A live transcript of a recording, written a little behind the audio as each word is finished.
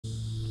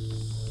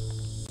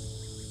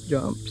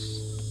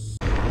Jumps.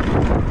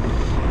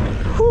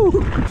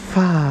 Whew!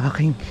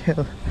 Fucking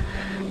hell.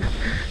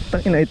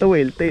 Tangina, ito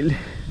whale tail.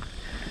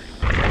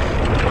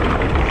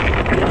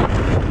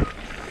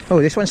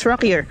 Oh, this one's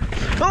rockier.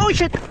 Oh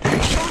shit!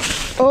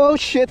 Oh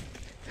shit!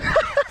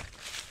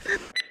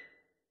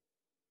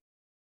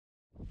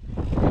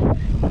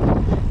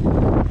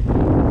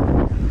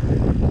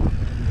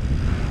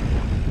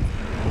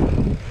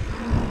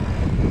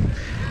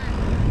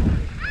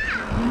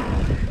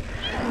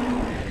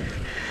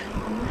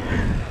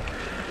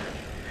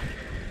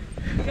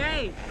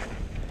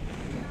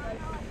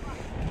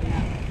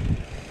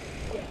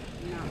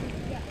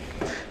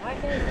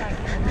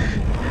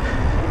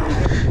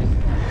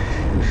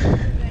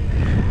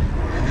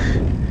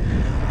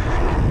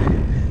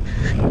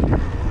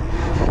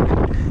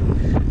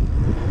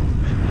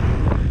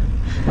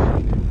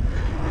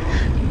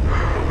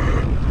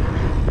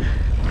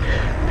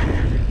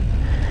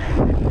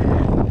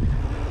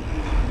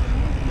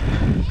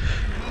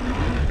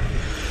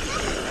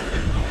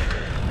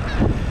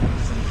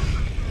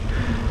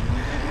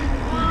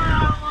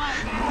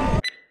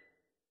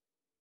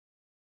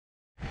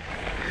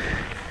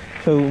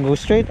 So go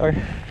straight or?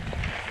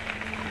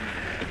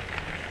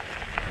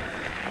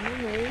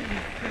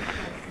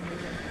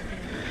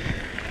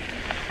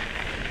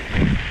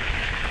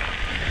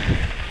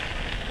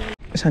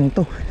 Saan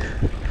to?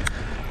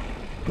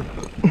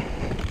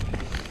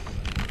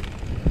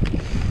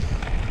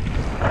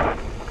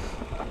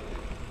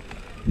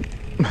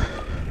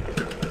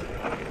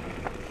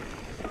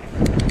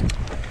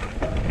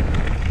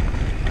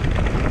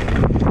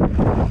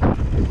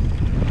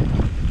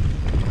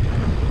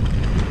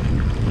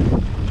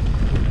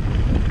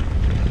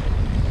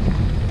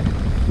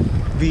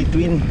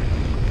 Between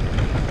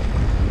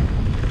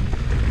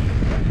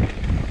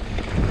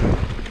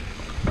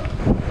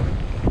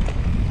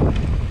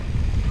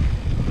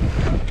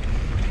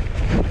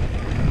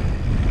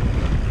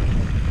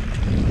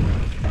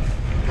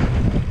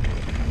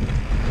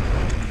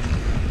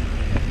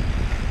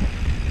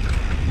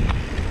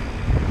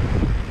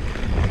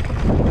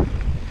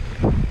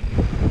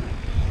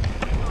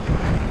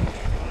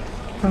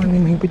parang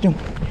hindi mahigpit yung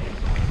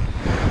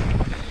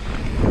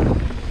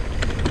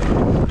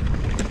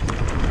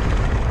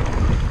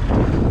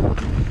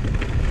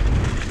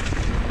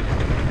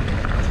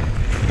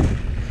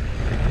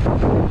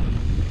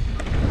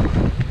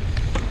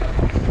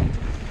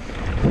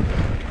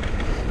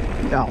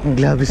akong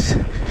gloves.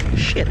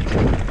 Shit.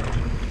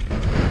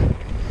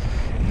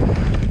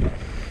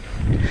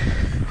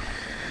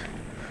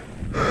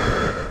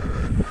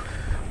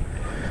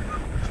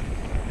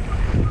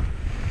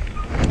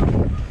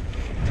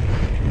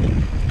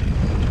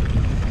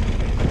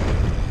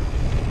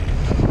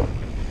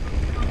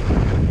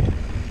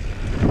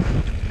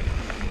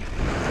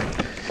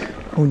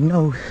 Oh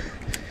no.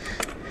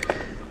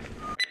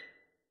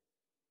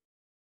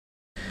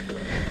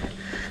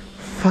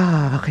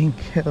 Fucking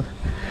hell.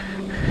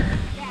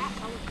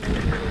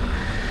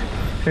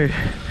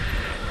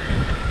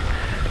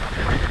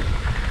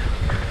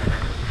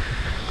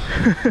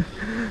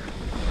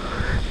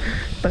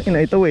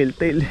 Tangina, ito whale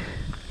tail.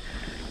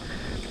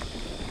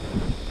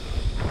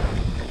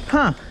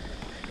 Huh?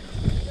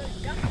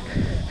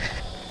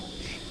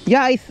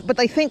 Yeah, but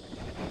I think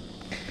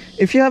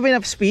if you have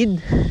enough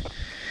speed,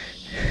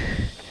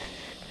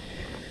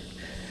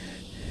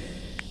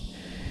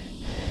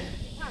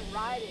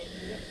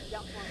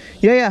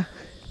 yeah.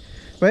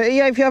 But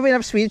yeah, if you have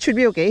enough speed, it should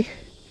be okay.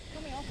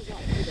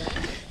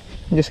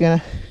 I'm just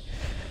gonna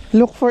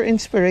look for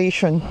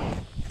inspiration.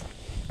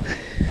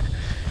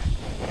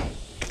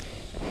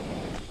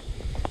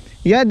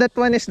 Yeah, that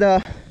one is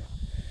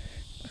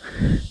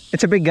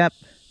it's a big gap.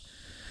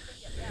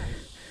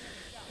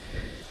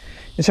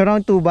 It's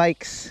around two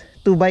bikes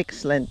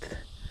length.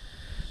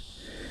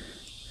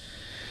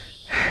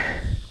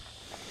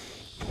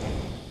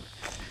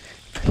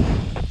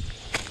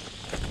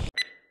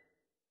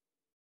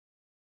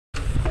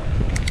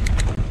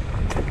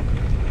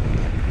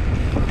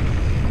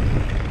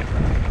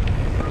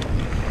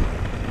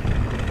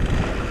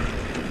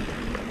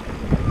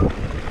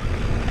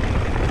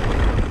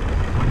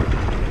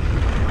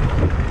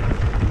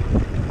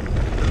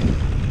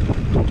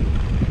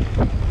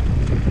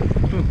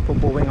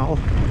 Pupuwing ako.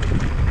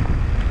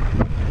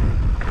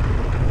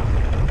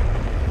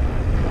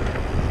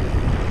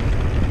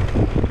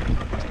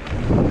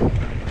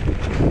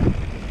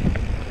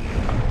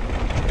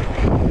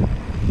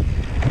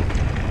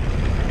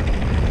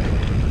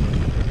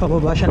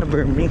 Pababa siya na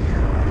berming.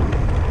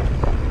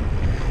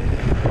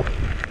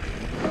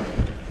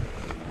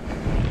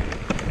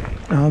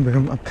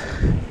 Berm up.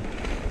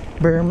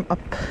 Berm up.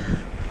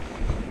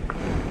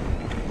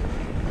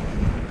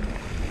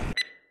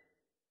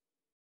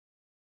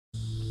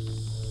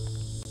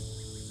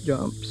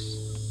 Jumps.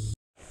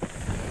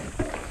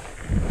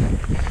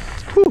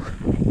 Whew.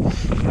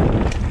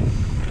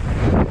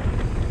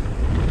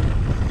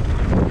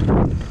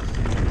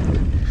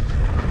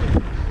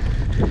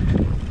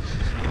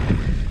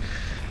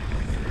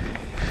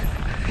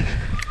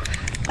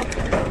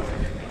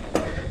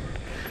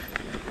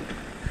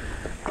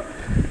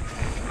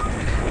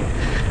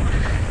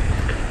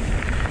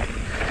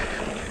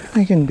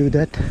 I can do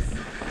that.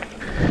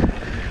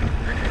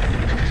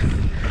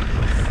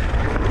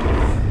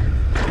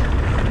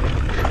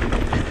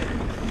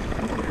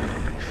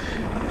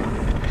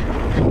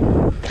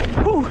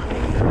 Woo.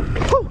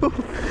 Woo.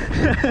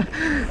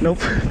 Nope,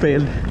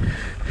 failed.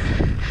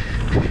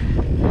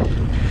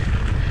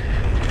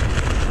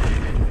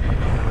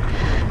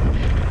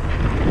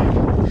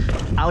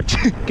 Ouch,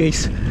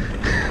 case.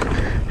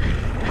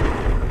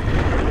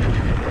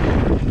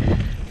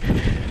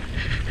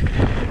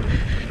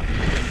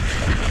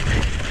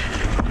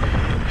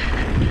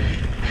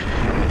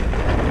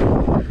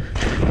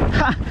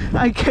 Ha!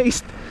 I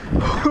cased.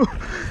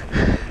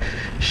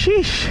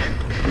 Sheesh.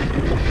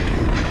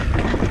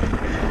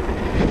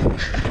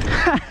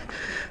 Ha!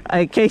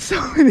 I cased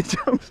so many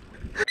jumps.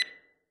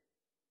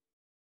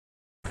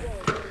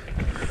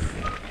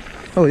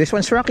 Oh, this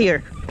one's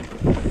rockier.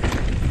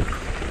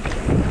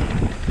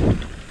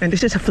 And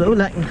this is a flow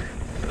line.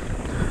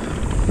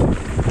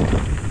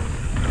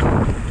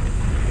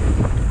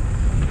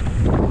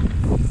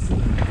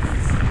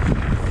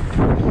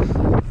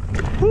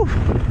 Woo.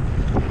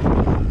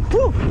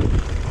 Woo.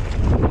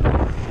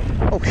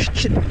 Oh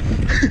shit.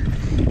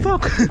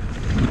 Fuck.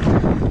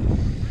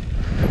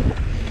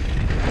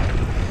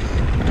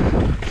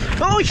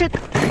 Oh shit.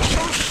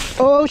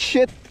 Oh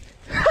shit.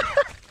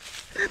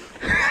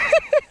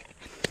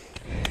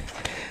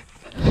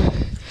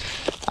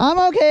 I'm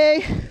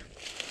okay.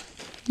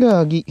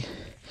 Gagi.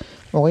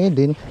 Okay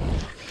din.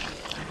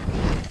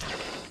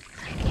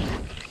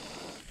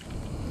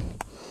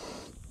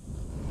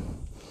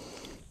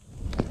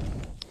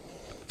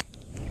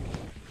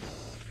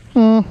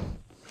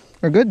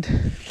 We're good.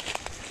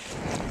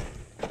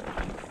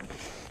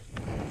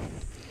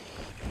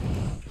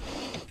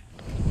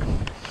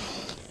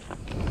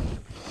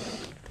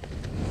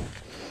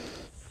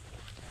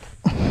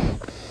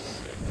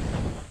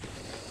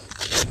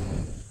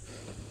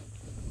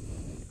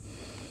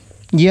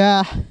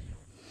 Yeah.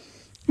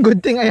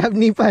 Good thing I have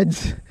knee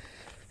pads.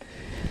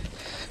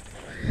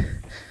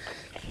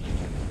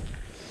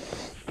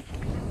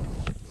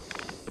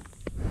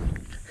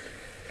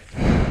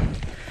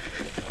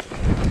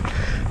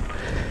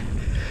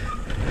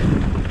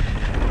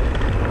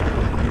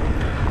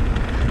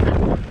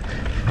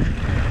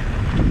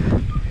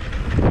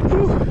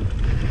 Whew.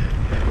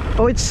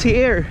 Oh, it's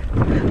here.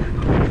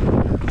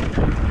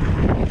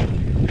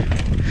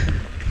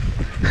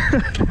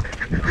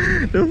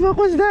 The fuck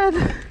was that?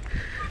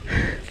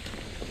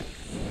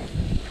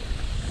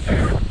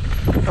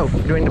 Oh,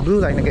 doing the blue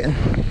line again.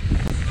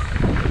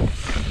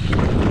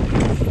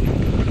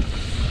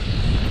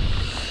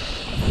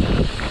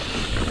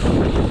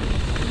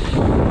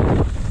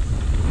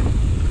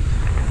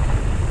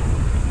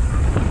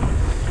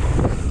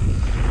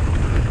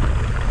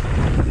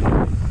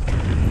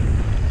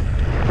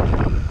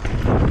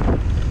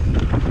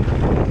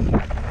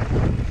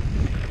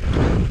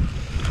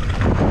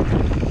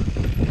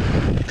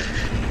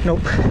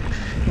 Nope,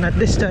 not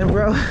this time,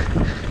 bro.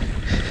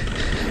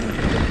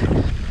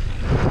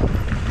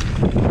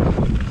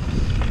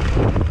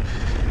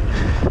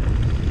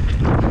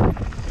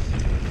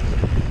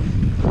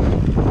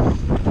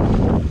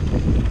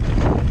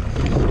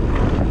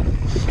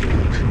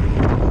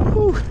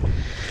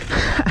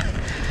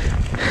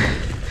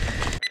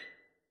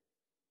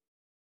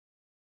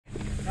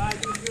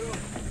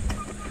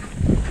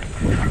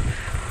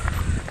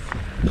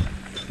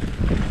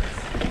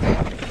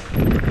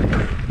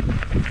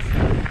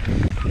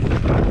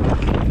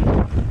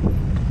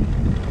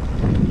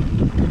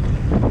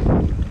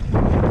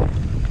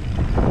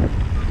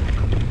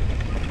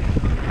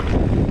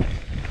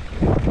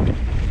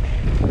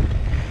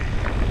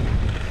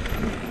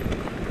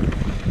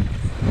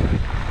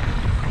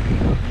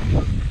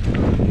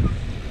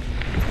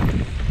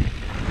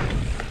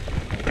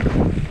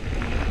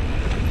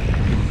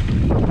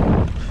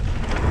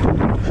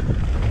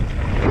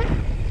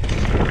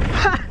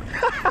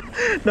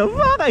 The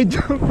fuck, I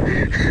jumped.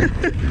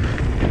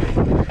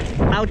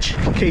 Ouch,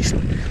 case.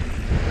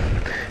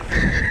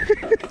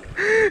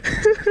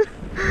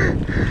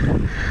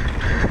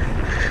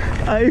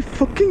 I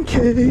fucking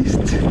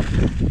cased.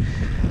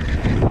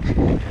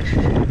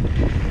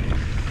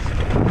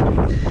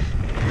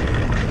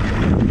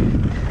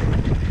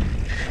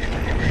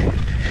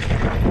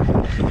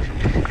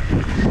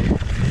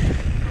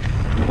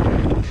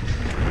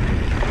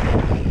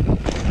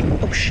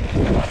 Oh shit.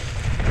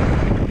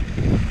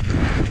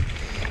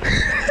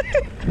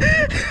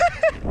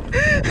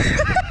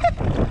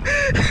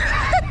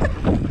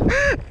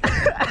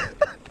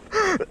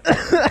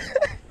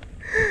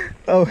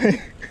 Oh,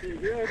 hey.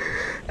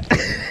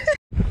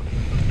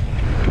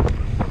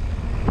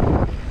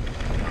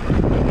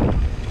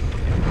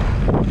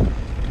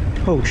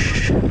 Oh,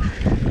 shh.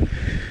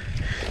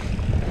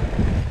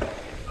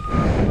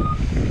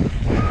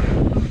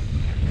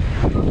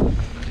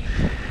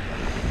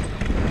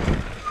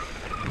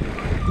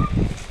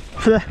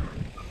 Fleur.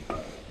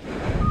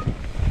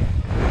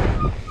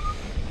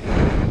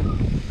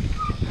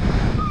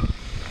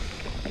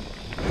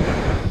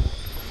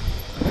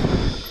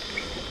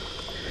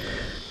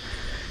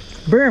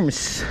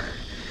 Berms.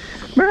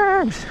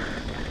 Berms.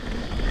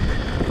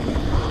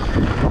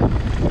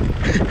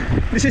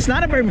 This is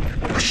not a berm.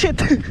 Oh, shit.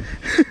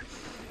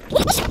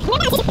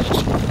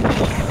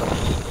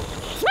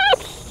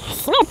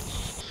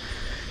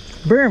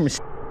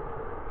 Berms.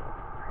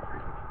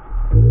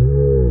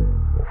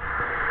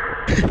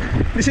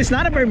 This is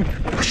not a berm.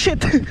 Oh,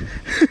 shit.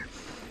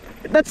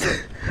 That's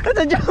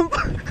a jump.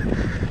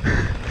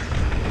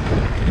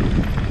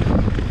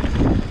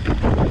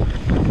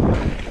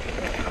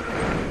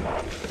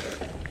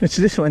 It's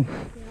this one.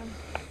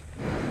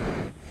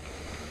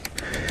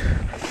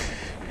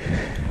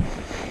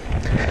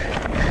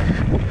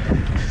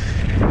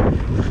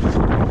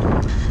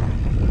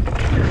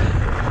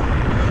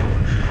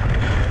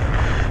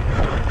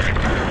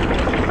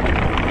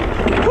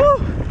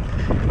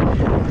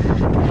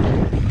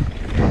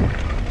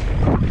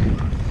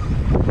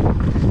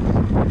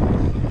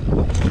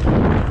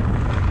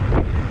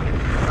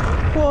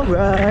 All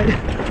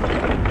right.